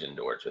the religion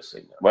door, just so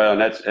you know. Well,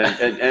 and that's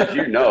and as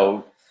you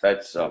know,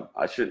 that's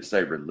I shouldn't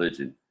say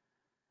religion,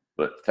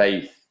 but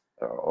faith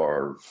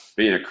or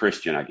being a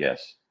Christian, I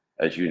guess,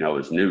 as you know,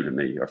 is new to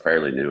me, or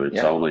fairly new.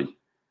 It's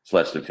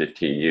less than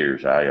 15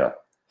 years. I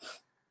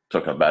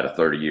took about a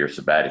 30-year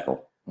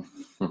sabbatical.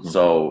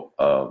 So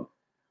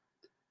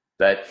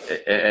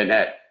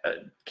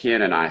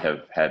Ken and I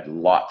have had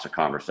lots of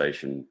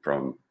conversation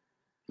from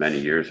many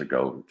years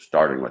ago,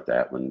 starting with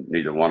that when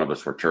neither one of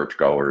us were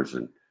churchgoers,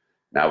 and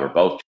now we're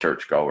both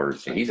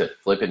churchgoers. He's a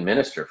flipping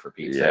minister, for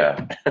Pete's sake.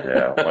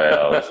 Yeah.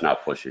 Well, let's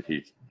not push it.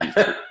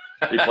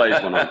 He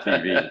plays one on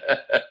TV.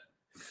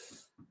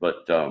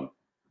 But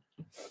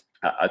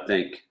I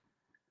think,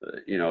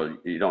 you know,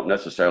 you don't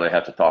necessarily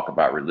have to talk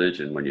about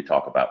religion when you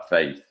talk about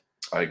faith.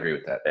 I agree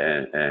with that.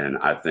 And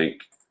I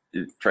think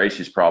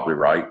Tracy's probably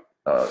right.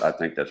 I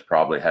think that's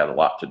probably had a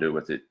lot to do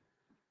with it.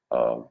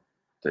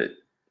 that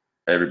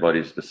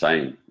everybody's the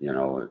same.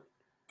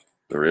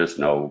 There is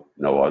no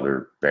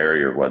other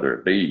barrier, whether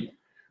it be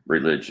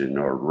religion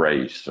or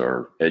race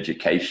or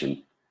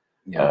education.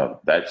 Yeah.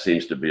 That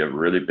seems to be a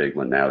really big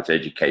one now. It's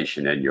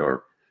education and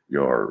your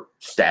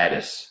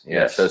status.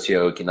 Yeah,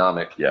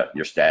 socioeconomic. Yeah,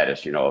 your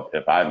status.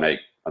 If I make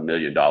 $1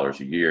 million a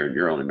year and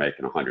you're only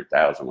making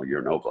 100,000, well,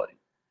 you're nobody.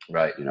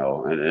 Right.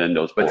 And then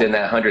those. But then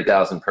that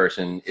 100,000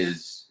 person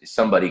is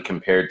somebody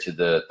compared to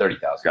the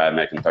 30,000 guy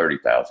making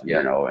 30,000.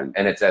 Yeah.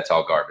 And that's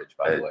all garbage,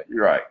 by the way.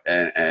 You're right.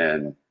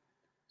 And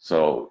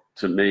so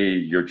to me,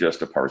 you're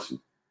just a person.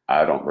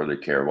 I don't really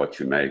care what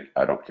you make.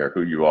 I don't care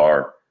who you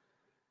are.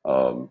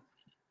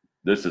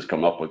 This has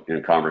come up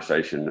in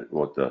conversation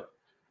with I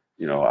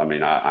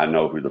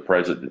know who the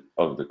president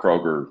of the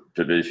Kroger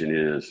division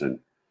is, and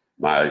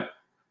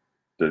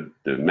the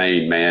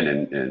main man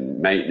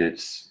in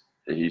maintenance.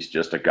 He's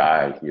just a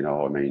guy,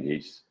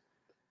 he's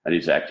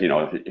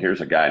acting,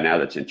 here's a guy now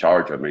that's in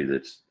charge of me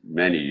that's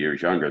many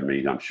years younger than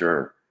me, I'm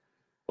sure.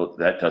 But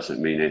that doesn't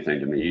mean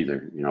anything to me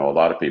either. A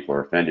lot of people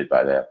are offended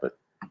by that, but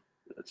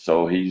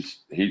so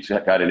he's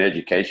got an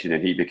education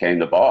and he became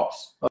the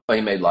boss. Well,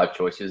 he made life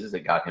choices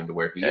that got him to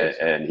where he is.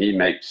 And he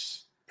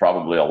makes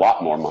probably a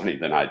lot more money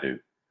than I do.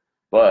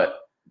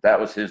 But that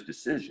was his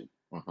decision.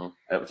 Mm-hmm.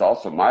 It was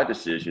also my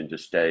decision to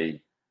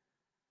stay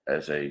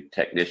as a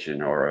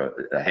technician or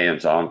a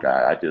hands-on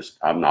guy.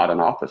 I'm not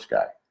an office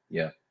guy.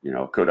 Yeah.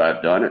 Could I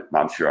have done it?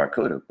 I'm sure I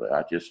could have,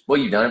 but Well,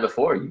 you've done it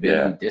before. You've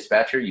been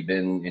dispatcher. You've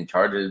been in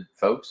charge of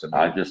folks.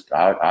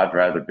 I'd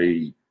rather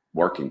be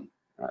working.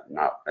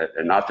 Not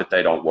that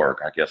they don't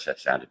work. I guess that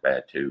sounded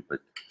bad too, but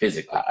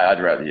physically,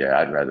 I'd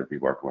rather be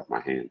working with my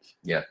hands.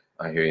 Yeah,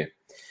 I hear you.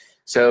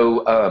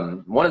 So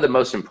one of the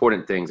most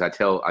important things I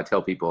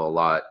tell people a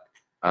lot.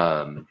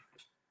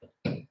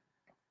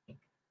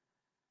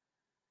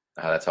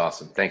 That's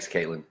awesome. Thanks,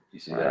 Caitlin. You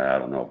see that? I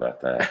don't know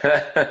about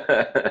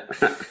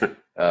that.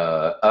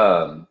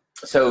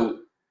 So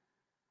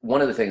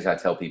one of the things I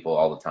tell people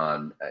all the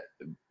time,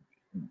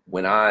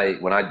 when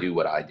I do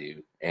what I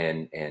do,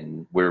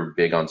 and we're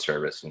big on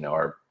service,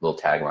 our little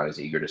tagline is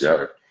eager to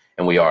serve.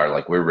 And we are,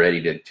 like, we're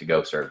ready to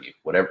go serve you,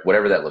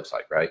 whatever that looks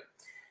like. Right.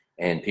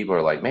 And people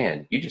are like,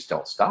 man, you just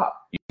don't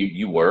stop.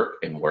 You work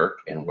and work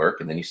and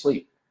work, and then you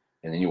sleep,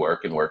 and then you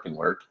work and work and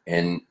work.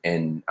 And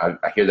I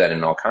hear that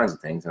in all kinds of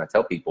things. And I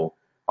tell people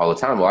all the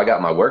time, well, I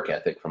got my work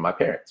ethic from my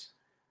parents.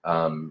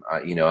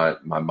 My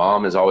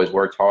mom has always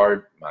worked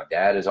hard. My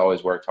dad has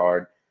always worked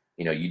hard.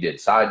 You did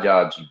side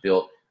jobs.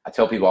 I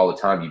tell people all the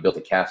time, you built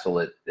a castle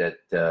at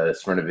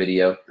Smyrna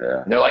Video.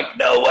 Yeah. And they're like,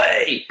 no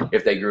way,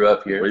 if they grew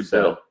up here. We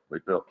built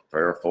 3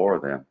 or 4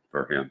 of them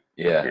for him.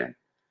 Yeah.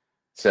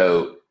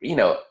 So,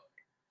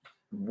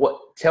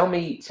 tell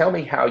me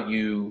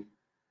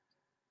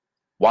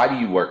why do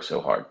you work so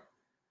hard?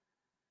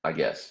 I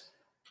guess.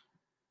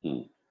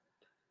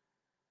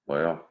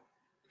 Well,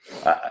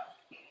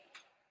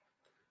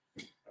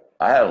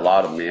 I had a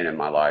lot of men in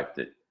my life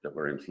that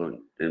were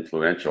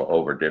influential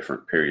over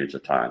different periods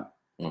of time.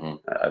 Mm-hmm.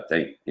 I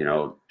think,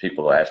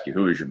 people ask you,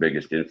 who is your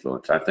biggest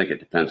influence? I think it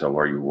depends on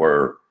where you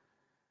were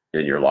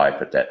in your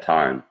life at that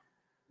time,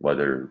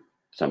 whether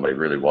somebody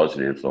really was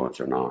an influence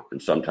or not.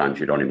 And sometimes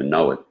you don't even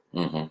know it.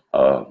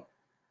 Mm-hmm.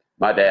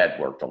 My dad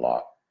worked a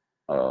lot.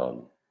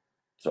 And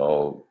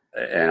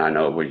I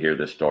know we hear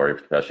this story,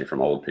 especially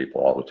from old people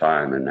all the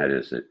time. And that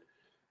is that,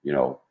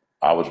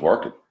 I was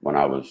working when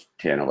I was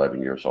 10,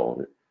 11 years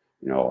old.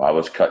 I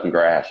was cutting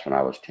grass when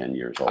I was 10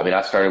 years old. I mean,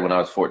 I started when I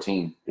was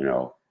 14.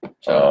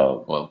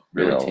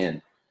 Really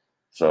 10.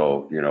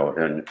 So,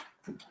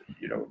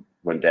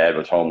 when Dad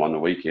was home on the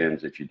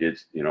weekends, if you did,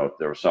 if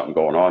there was something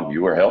going on,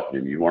 you were helping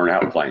him. You weren't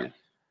out playing.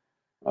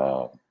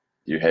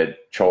 You had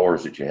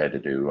chores that you had to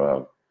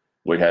do.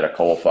 We had a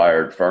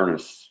coal-fired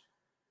furnace,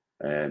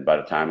 and by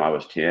the time I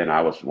was 10,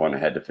 I was the one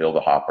that had to fill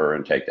the hopper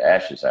and take the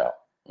ashes out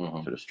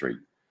to the street.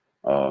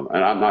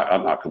 And I'm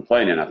not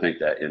complaining. I think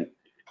that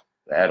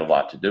had a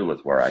lot to do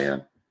with where I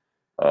am.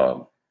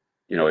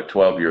 At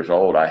 12 years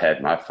old, I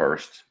had my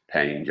first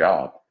paying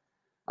job.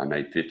 I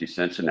made 50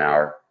 cents an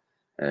hour,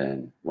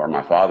 and where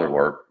my father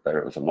worked,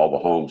 there was a mobile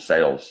home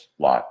sales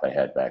lot they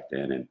had back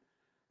then.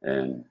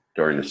 And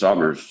during the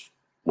summers,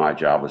 my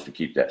job was to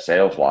keep that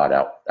sales lot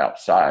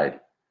outside,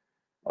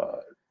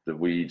 the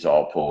weeds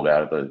all pulled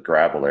out of the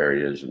gravel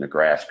areas and the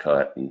grass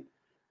cut. And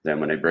then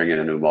when they bring in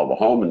a new mobile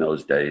home in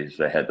those days,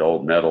 they had the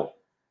old metal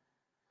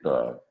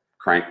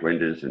crank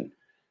windows, and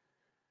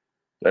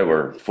they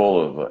were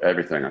full of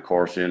everything. Of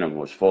course, in them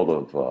was full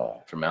of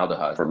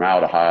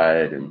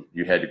formaldehyde, and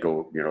you had to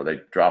go,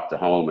 they dropped the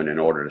home, and in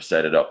order to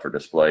set it up for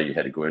display, you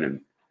had to go in and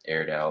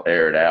air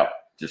it out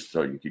just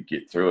so you could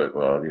get through it.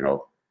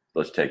 Well,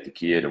 let's take the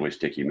kid and we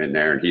stick him in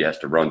there, and he has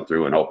to run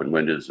through and open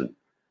windows and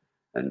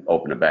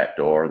open the back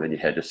door. Then you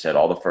had to set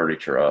all the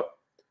furniture up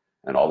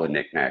and all the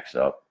knickknacks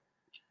up.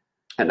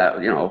 And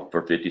that,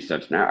 for 50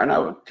 cents an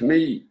hour. And to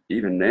me,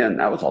 even then,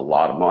 that was a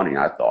lot of money,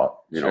 I thought,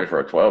 Sure. for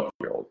a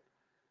 12-year-old.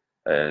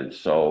 And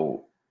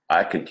so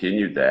I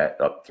continued that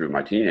up through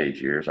my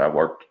teenage years. I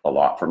worked a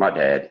lot for my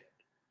dad.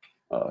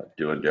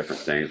 doing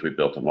different things. We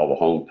built a mobile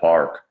home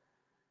park,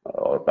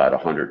 about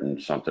 100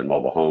 and something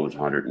mobile homes,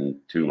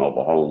 102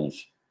 mobile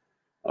homes.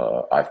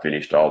 I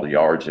finished all the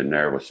yards in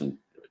there with some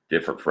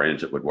different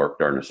friends that would work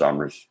during the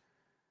summers.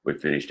 We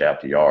finished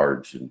out the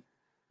yards, and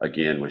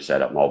again, we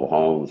set up mobile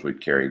homes. We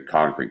carried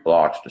concrete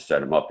blocks to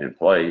set them up in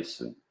place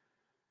and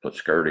put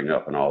skirting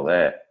up and all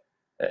that.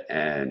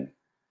 And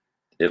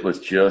it's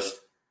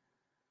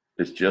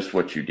just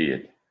what you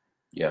did.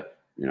 Yeah.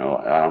 You know,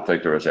 I don't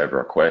think there was ever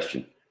a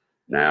question.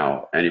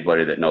 Now,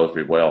 anybody that knows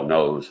me well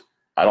knows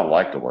I don't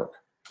like to work.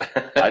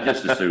 I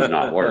just as soon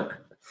not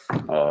work.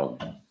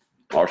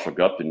 Marshall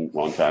Gupton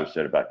one time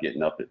said about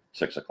getting up at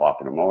 6 o'clock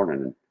in the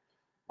morning, and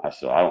I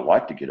said, I don't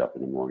like to get up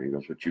in the morning. He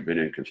goes, but you've been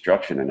in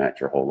construction and that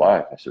your whole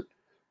life. I said,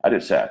 I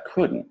didn't say I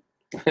couldn't.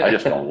 I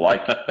just don't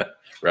like it.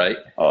 Right.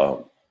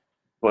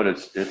 But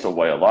it's a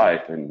way of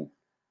life, and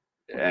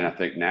I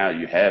think now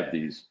you have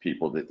these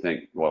people that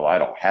think, well, I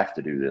don't have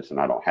to do this and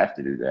I don't have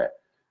to do that,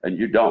 and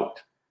you don't.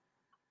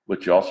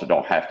 But you also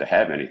don't have to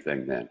have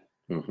anything then.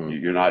 Mm-hmm.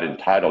 You're not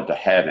entitled to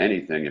have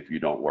anything if you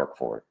don't work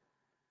for it.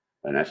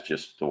 And that's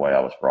just the way I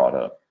was brought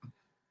up.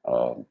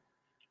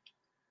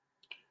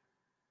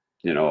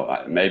 You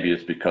know, maybe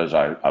it's because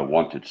I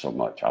wanted so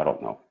much. I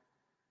don't know.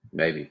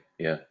 Maybe,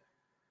 yeah.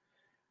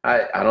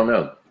 I don't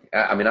know.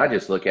 I mean, I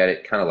just look at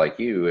it kind of like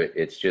you.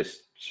 It's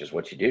just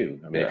what you do.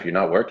 I mean, if you're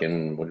not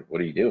working,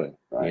 what are you doing?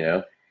 Right. You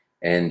know?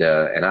 And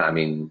I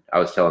mean, I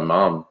was telling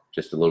Mom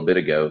just a little bit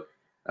ago,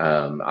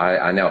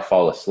 I now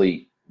fall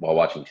asleep while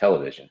watching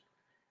television.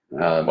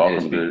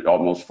 Welcome to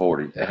almost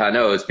 40. I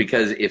know. It's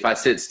because if I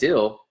sit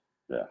still,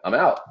 I'm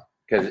out.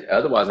 Because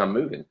otherwise I'm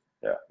moving.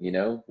 Yeah. You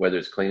know, whether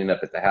it's cleaning up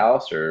at the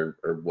house or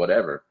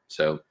whatever.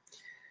 So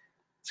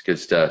it's good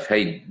stuff.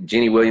 Hey,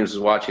 Jenny Williams was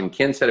watching.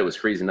 Ken said it was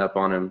freezing up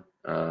on him.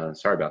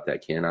 Sorry about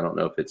that, Ken. I don't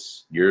know if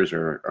it's yours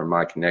or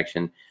my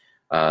connection.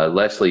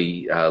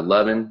 Leslie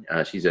Lovin,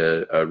 she's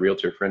a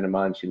realtor friend of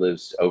mine. She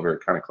lives over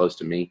kind of close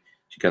to me.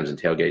 She comes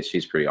and tailgates.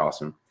 She's pretty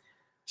awesome.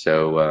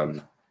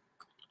 So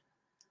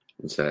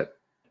what's that?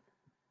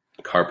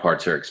 Car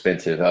parts are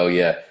expensive. Oh,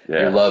 yeah.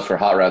 Your love for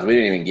hot rods. We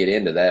didn't even get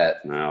into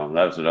that. No,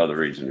 that was another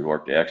reason you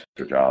worked the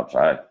extra jobs.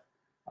 I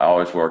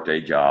always worked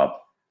a job,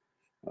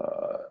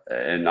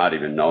 and not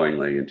even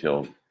knowingly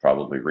until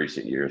probably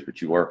recent years. But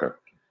you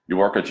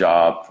work a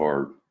job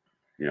for,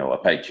 you know, a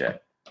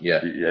paycheck.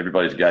 Yeah.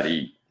 Everybody's got to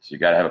eat, so you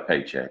got to have a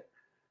paycheck.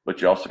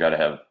 But you also got to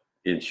have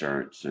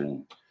insurance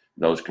and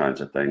those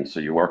kinds of things.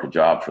 So you work a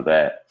job for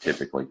that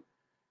typically,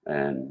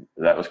 and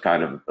that was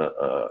kind of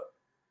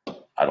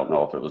I don't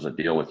know if it was a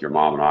deal with your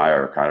mom and I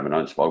or kind of an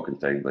unspoken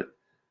thing, but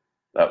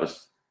that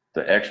was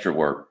the extra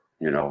work.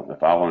 You know,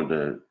 if I wanted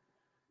to,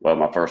 well,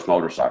 my first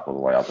motorcycle, the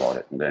way I bought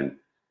it, and then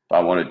if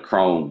I wanted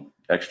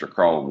extra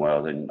chrome,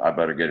 well, then I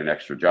better get an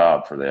extra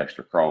job for the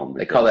extra chrome.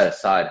 They call that a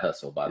side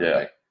hustle, by the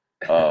way.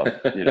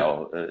 You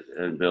know,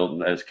 and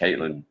building, as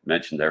Caitlin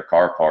mentioned, their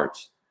car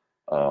parts.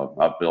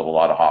 I've built a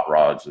lot of hot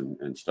rods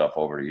and stuff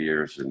over the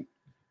years,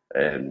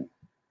 and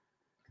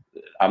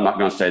I'm not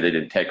going to say they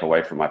didn't take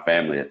away from my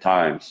family at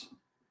times,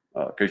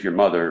 because your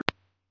mother.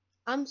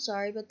 I'm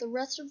sorry, but the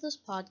rest of this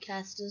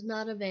podcast is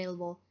not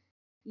available.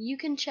 You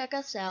can check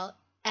us out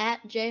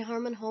at J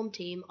Harmon Home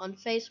Team on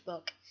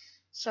Facebook.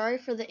 Sorry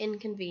for the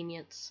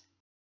inconvenience.